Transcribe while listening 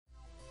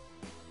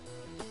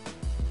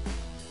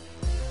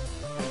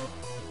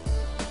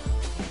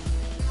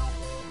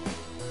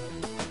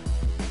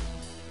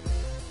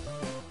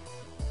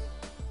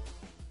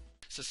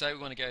say we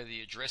want to go to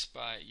the address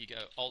bar, you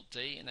go Alt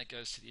D and that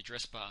goes to the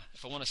address bar.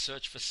 If I want to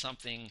search for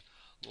something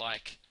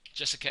like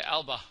Jessica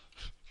Alba,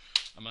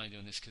 I'm only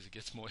doing this because it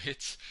gets more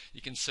hits,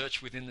 you can search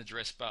within the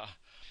address bar.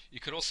 You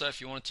could also, if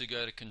you wanted to,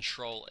 go to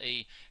Control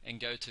E and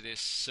go to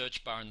this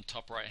search bar in the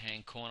top right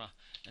hand corner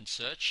and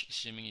search,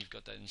 assuming you've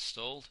got that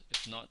installed.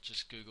 If not,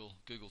 just Google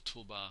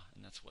Toolbar,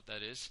 and that's what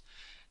that is.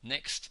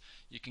 Next,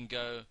 you can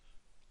go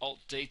Alt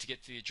D to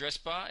get to the address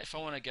bar. If I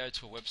want to go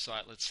to a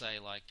website, let's say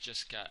like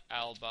Jessica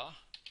Alba,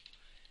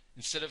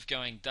 instead of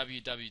going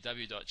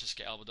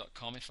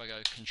www.jessicaalba.com, if I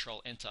go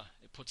Control Enter,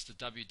 it puts the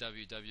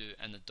www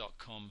and the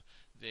 .com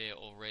there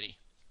already.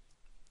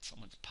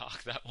 Someone's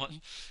parked that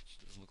one.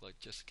 Doesn't look like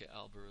Jessica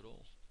Alba at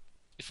all.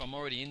 If I'm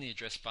already in the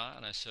address bar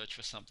and I search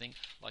for something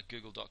like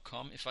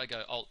google.com, if I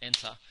go Alt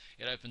Enter,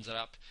 it opens it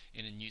up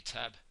in a new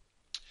tab.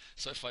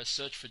 So if I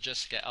search for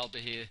Jessica Alba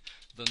here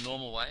the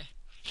normal way,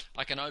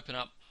 I can open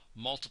up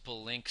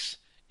multiple links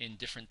in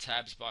different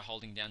tabs by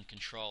holding down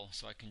Control.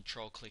 So I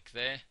control click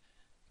there,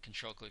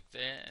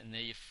 and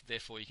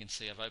therefore you can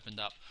see I've opened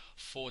up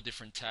 4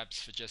 different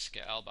tabs for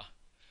Jessica Alba.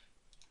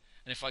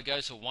 And if I go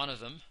to one of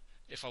them,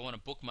 if I want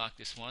to bookmark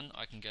this one,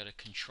 I can go to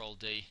Control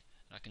D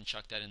and I can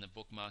chuck that in the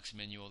bookmarks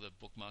menu or the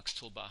bookmarks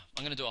toolbar.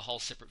 I'm going to do a whole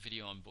separate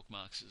video on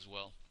bookmarks as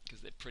well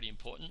because they're pretty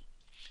important,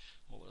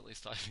 or at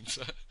least I think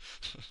so.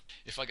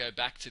 If I go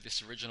back to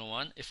this original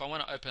one, if I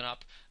want to open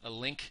up a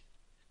link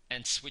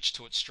and switch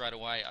to it straight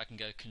away, I can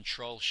go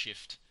Control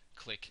Shift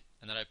click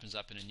and that opens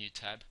up in a new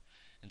tab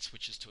and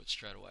switches to it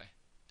straight away.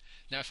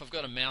 Now if I've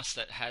got a mouse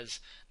that has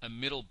a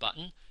middle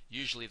button,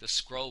 usually the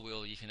scroll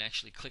wheel, you can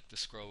actually click the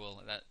scroll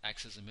wheel, that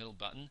acts as a middle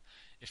button.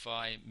 If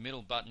I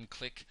middle button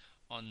click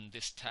on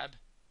this tab,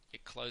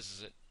 it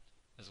closes it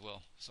as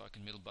well. So I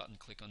can middle button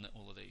click on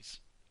all of these.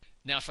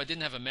 Now if I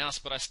didn't have a mouse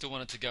but I still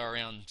wanted to go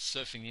around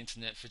surfing the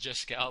internet for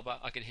Jessica Alba,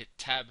 I could hit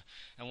tab,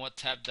 and what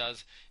tab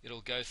does, it'll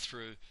go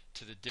through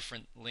to the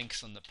different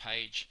links on the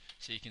page.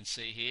 So you can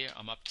see here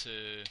I'm up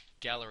to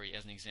gallery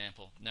as an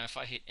example. Now if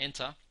I hit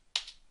enter,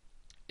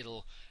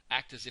 it'll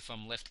act as if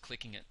I'm left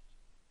clicking it.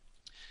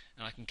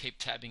 And I can keep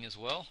tabbing as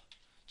well,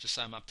 just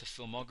so I'm up to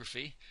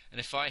filmography. And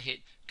if I hit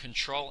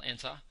Control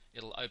Enter,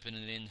 it'll open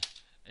it in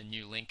a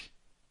new link,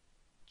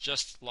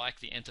 just like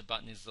the Enter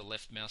button is the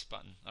left mouse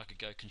button. I could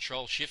go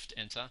Control Shift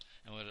Enter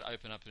and it would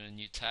open up in a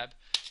new tab,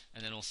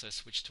 and then also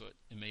switch to it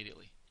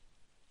immediately.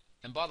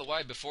 And by the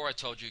way, before I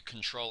told you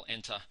Control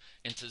Enter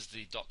enters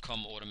the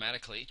 .com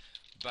automatically,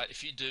 but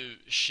if you do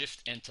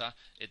Shift Enter,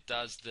 it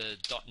does the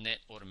 .net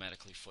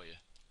automatically for you.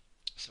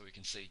 So we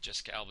can see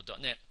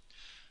jessicaalba.net.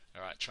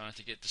 Alright, trying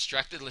to get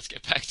distracted, let's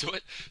get back to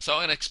it. So I'm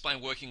going to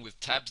explain working with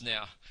tabs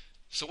now.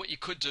 So what you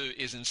could do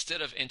is,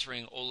 instead of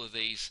entering all of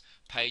these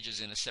pages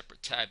in a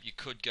separate tab, you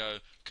could go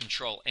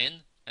Control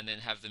N and then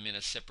have them in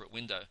a separate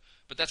window.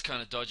 But that's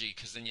kind of dodgy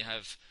because then you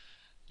have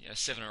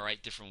 7 or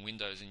 8 different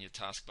windows in your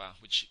taskbar,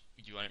 which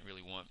you won't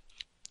really want.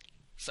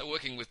 So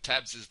working with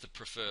tabs is the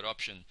preferred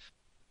option.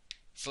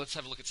 So let's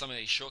have a look at some of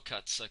these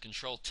shortcuts. So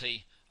Control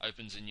T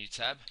opens a new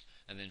tab,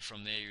 and then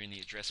from there you're in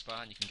the address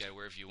bar and you can go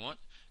wherever you want.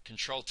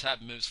 Control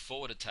Tab moves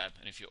forward a tab,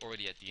 and if you're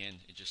already at the end,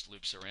 it just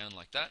loops around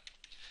like that.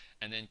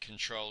 And then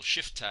Control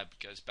Shift Tab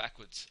goes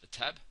backwards a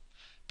tab.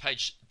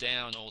 Page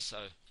down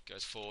also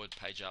goes forward,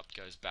 page up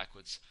goes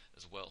backwards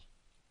as well.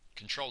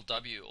 Control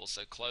W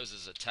also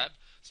closes a tab,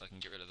 so I can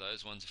get rid of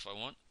those ones if I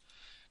want.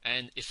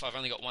 And if I've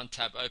only got one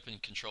tab open,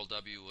 Control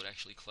W would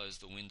actually close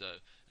the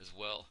window as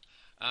well.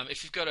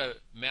 If you've got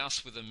a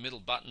mouse with a middle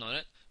button on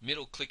it,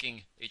 middle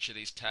clicking each of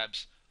these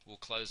tabs will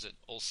close it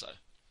also.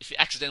 If you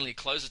accidentally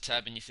close a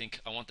tab and you think,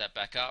 I want that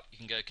back up, you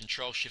can go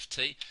Control Shift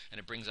T and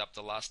it brings up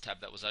the last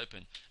tab that was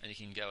open, and you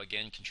can go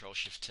again Control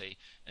Shift T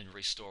and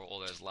restore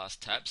all those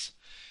last tabs.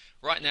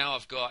 Right now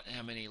I've got,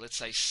 how many, let's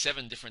say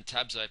 7 different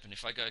tabs open.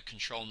 If I go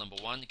Control number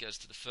 1, it goes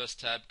to the first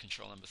tab,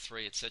 Control number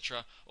 3,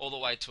 etc., all the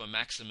way to a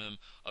maximum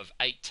of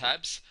 8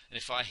 tabs, and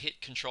if I hit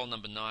Control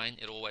number 9,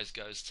 it always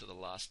goes to the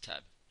last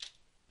tab.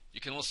 You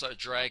can also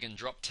drag and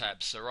drop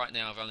tabs. So right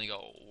now I've only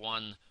got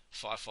one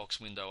Firefox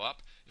window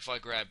up. If I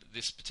grab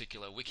this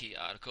particular wiki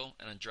article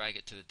and I drag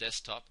it to the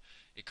desktop,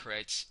 it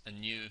creates a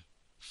new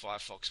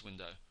Firefox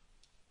window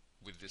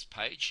with this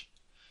page.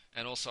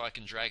 And also I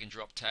can drag and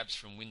drop tabs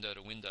from window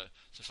to window.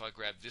 So if I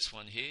grab this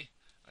one here,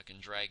 I can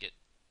drag it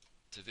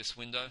to this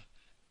window,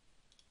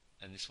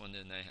 and this one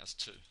then now has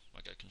 2.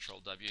 I go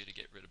Control W to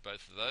get rid of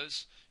both of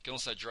those. You can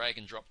also drag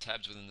and drop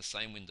tabs within the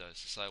same window.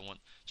 So say I want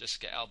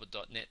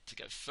jessicaalba.net to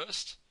go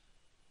first,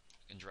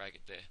 I can drag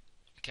it there.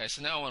 Okay,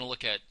 so now I want to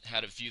look at how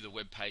to view the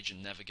web page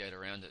and navigate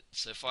around it.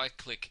 So if I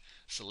click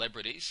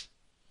Celebrities,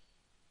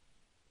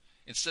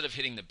 instead of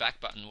hitting the back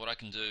button, what I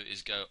can do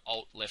is go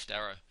Alt left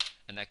arrow,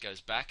 and that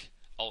goes back.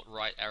 Alt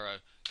right arrow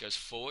goes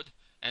forward.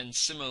 And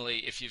similarly,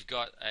 if you've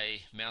got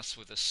a mouse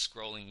with a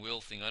scrolling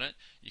wheel thing on it,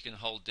 you can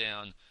hold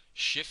down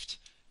Shift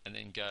and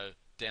then go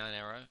down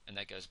arrow, and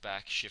that goes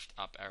back. Shift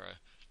up arrow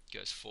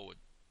goes forward.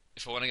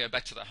 If I want to go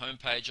back to the home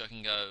page, I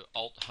can go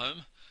Alt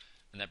Home,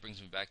 and that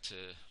brings me back to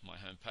my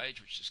home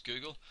page, which is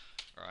Google.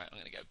 Alright, I'm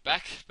going to go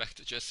back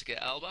to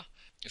Jessica Alba.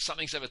 If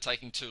something's ever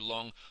taking too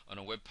long on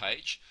a web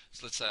page,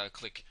 so let's say I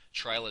click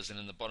trailers, and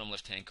in the bottom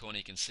left hand corner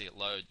you can see it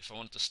load. If I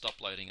want it to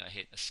stop loading, I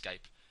hit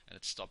escape and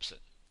it stops it,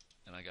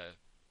 and I go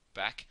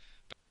back.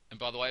 And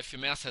by the way, if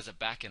your mouse has a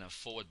back and a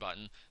forward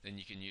button, then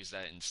you can use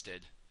that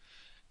instead.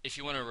 If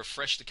you want to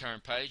refresh the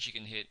current page, you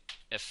can hit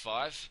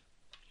F5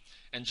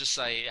 and just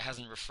say it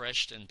hasn't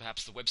refreshed, and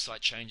perhaps the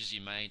website changes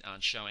you made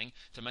aren't showing.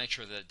 To make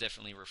sure that it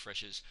definitely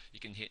refreshes, you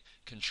can hit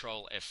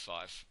Control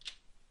F5.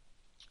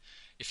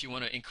 If you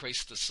want to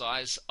increase the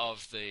size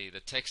of the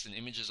text and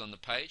images on the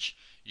page,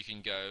 you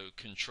can go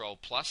Control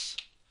plus.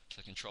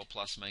 So Control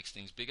plus makes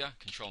things bigger,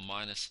 Control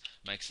minus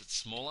makes it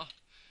smaller.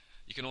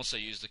 You can also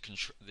use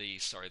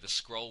the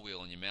scroll wheel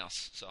on your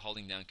mouse. So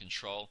holding down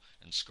Control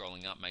and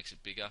scrolling up makes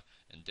it bigger,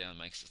 and down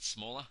makes it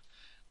smaller.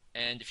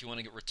 And if you want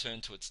to get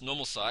returned to its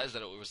normal size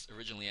that it was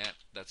originally at,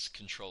 that's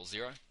Control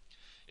 0.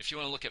 If you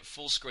want to look at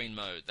full screen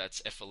mode,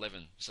 that's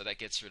F11. So that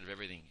gets rid of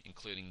everything,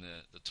 including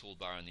the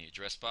toolbar and the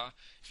address bar.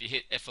 If you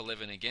hit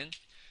F11 again,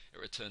 it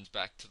returns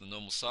back to the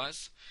normal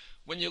size.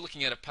 When you're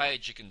looking at a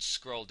page, you can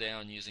scroll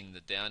down using the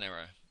down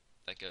arrow.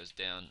 That goes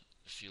down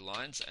a few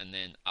lines, and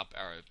then up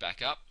arrow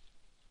back up.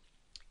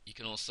 You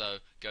can also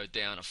go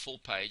down a full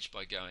page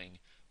by going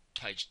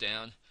page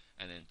down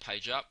and then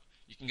page up.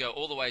 You can go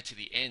all the way to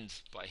the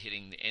end by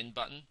hitting the end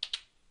button.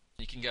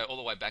 You can go all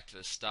the way back to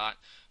the start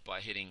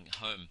by hitting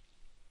home.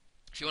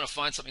 If you want to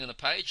find something on the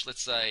page,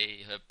 let's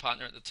say her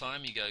partner at the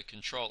time, you go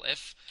Control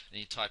F and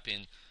you type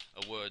in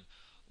a word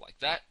like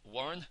that,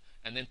 Warren,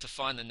 and then to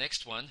find the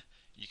next one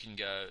you can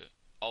go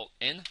Alt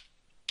N,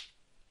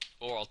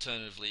 or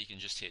alternatively you can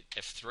just hit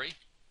F3.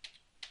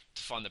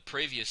 To find the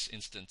previous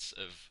instance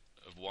of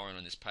Warren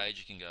on this page,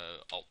 you can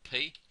go Alt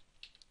P,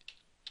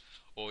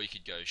 or you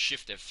could go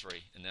Shift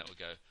F3 and that will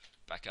go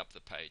back up the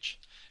page.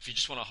 If you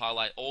just want to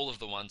highlight all of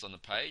the ones on the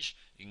page,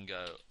 you can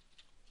go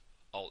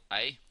Alt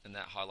A and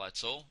that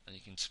highlights all, and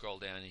you can scroll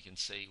down and you can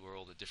see where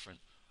all the different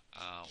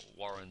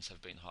Warrens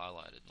have been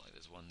highlighted. Like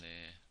there's one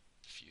there,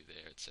 a few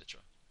there,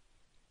 etc.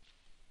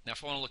 Now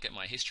if I want to look at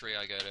my history,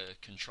 I go to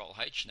Control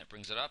H and that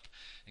brings it up,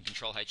 and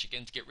Control H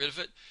again to get rid of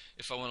it.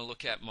 If I want to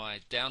look at my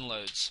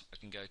downloads, I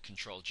can go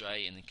Control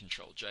J and then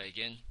Control J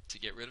again to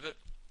get rid of it.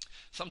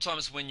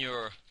 Sometimes when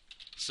you're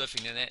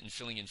surfing the net and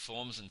filling in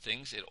forms and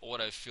things, it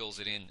auto fills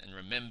it in and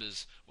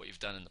remembers what you've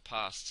done in the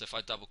past. So if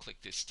I double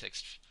click this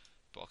text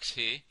box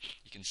here,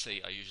 you can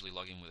see I usually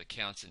log in with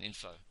accounts and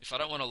info. If I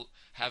don't want to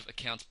have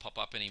accounts pop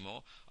up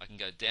anymore, I can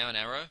go down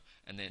arrow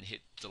and then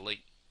hit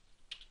delete.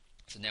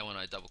 So now when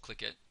I double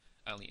click it,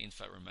 only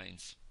info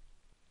remains.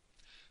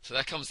 So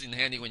that comes in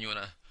handy when you want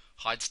to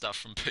hide stuff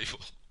from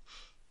people.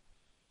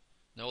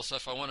 Now also,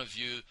 if I want to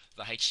view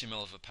the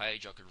HTML of a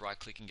page, I could right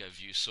click and go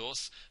view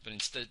source, but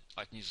instead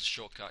I can use the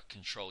shortcut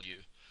Control U.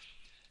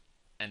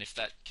 And if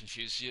that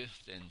confuses you,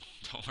 then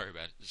don't worry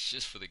about it, it's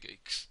just for the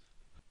geeks.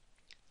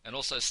 And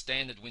also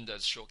standard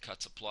Windows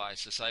shortcuts apply.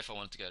 So say if I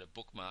wanted to go to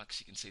bookmarks,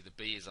 you can see the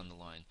B is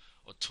underlined,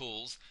 or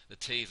tools, the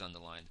T is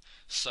underlined.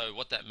 So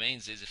what that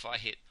means is if I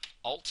hit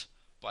Alt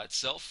by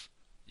itself,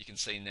 you can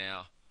see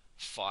now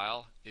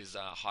File is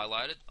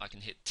highlighted. I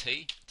can hit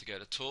T to go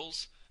to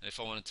tools, and if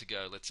I wanted to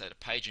go, let's say, to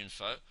page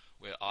info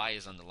where I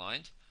is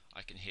underlined,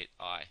 I can hit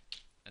I,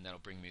 and that'll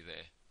bring me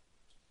there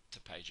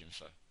to page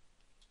info.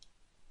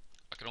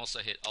 I can also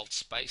hit Alt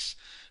space,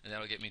 and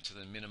that'll get me to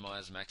the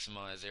minimize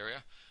maximize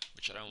area,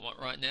 which I don't want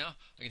right now.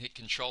 I can hit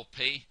Control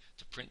P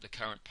to print the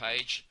current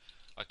page.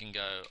 I can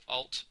go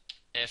Alt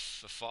F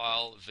for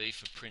file, V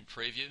for print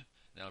preview.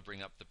 That'll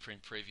bring up the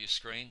print preview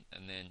screen,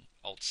 and then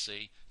Alt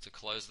C to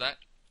close that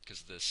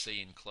because the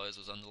C in close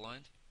was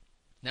underlined.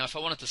 Now if I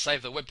wanted to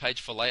save the web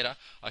page for later,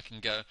 I can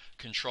go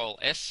Control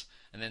S,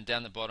 and then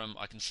down the bottom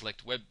I can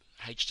select Web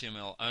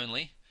HTML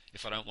only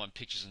if I don't want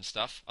pictures and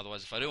stuff.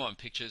 Otherwise, if I do want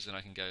pictures, then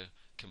I can go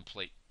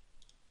Complete.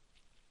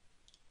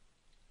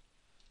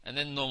 And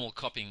then normal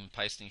copying and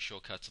pasting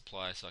shortcuts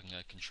apply, so I can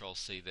go Control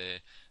C there,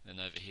 and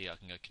then over here I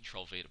can go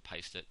Control V to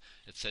paste it,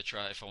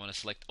 etc. If I want to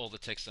select all the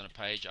text on a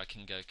page, I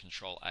can go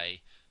Control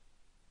A,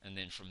 and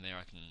then from there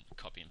I can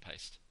copy and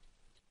paste.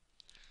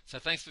 So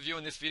thanks for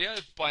viewing this video.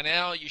 By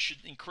now you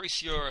should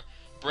increase your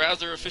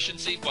browser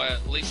efficiency by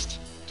at least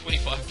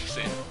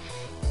 25%.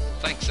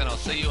 Thanks, and I'll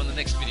see you on the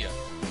next video.